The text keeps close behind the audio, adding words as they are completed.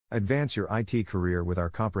Advance your IT career with our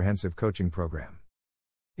comprehensive coaching program.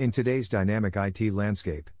 In today's dynamic IT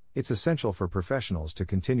landscape, it's essential for professionals to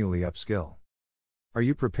continually upskill. Are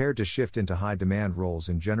you prepared to shift into high-demand roles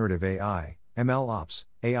in generative AI, MLOPS,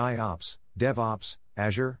 AIOPS, DEVOPS,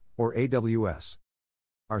 Azure, or AWS?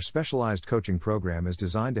 Our specialized coaching program is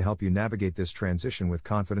designed to help you navigate this transition with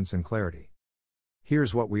confidence and clarity.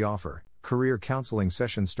 Here's what we offer: career counseling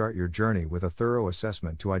sessions. Start your journey with a thorough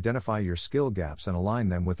assessment to identify your skill gaps and align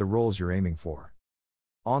them with the roles you're aiming for.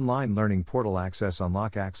 Online learning portal access.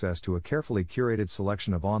 Unlock access to a carefully curated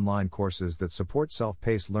selection of online courses that support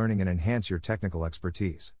self-paced learning and enhance your technical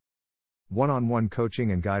expertise. One-on-one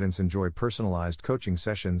coaching and guidance. Enjoy personalized coaching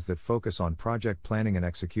sessions that focus on project planning and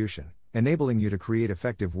execution, enabling you to create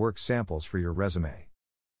effective work samples for your resume.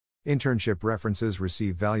 Internship references.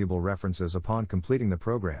 Receive valuable references upon completing the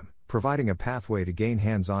program, providing a pathway to gain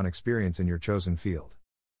hands-on experience in your chosen field.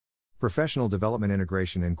 Professional development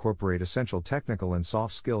integration. Incorporate essential technical and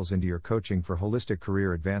soft skills into your coaching for holistic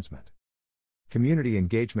career advancement. Community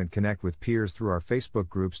engagement. Connect with peers through our Facebook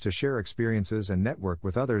groups to share experiences and network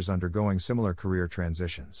with others undergoing similar career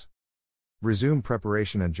transitions. Resume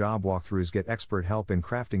preparation and job walkthroughs. Get expert help in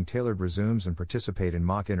crafting tailored resumes and participate in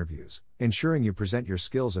mock interviews, ensuring you present your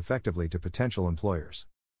skills effectively to potential employers.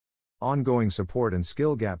 Ongoing support and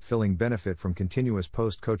skill gap filling. Benefit from continuous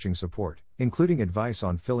post-coaching support, including advice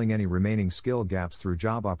on filling any remaining skill gaps through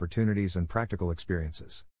job opportunities and practical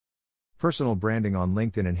experiences. Personal branding on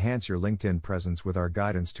LinkedIn. Enhance your LinkedIn presence with our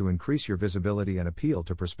guidance to increase your visibility and appeal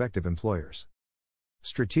to prospective employers.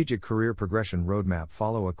 Strategic career progression roadmap.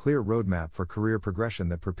 Follow a clear roadmap for career progression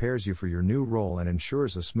that prepares you for your new role and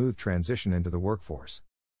ensures a smooth transition into the workforce.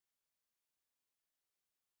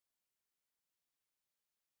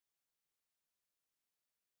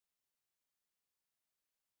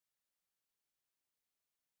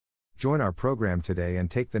 Join our program today and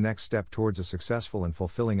take the next step towards a successful and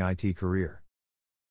fulfilling IT career.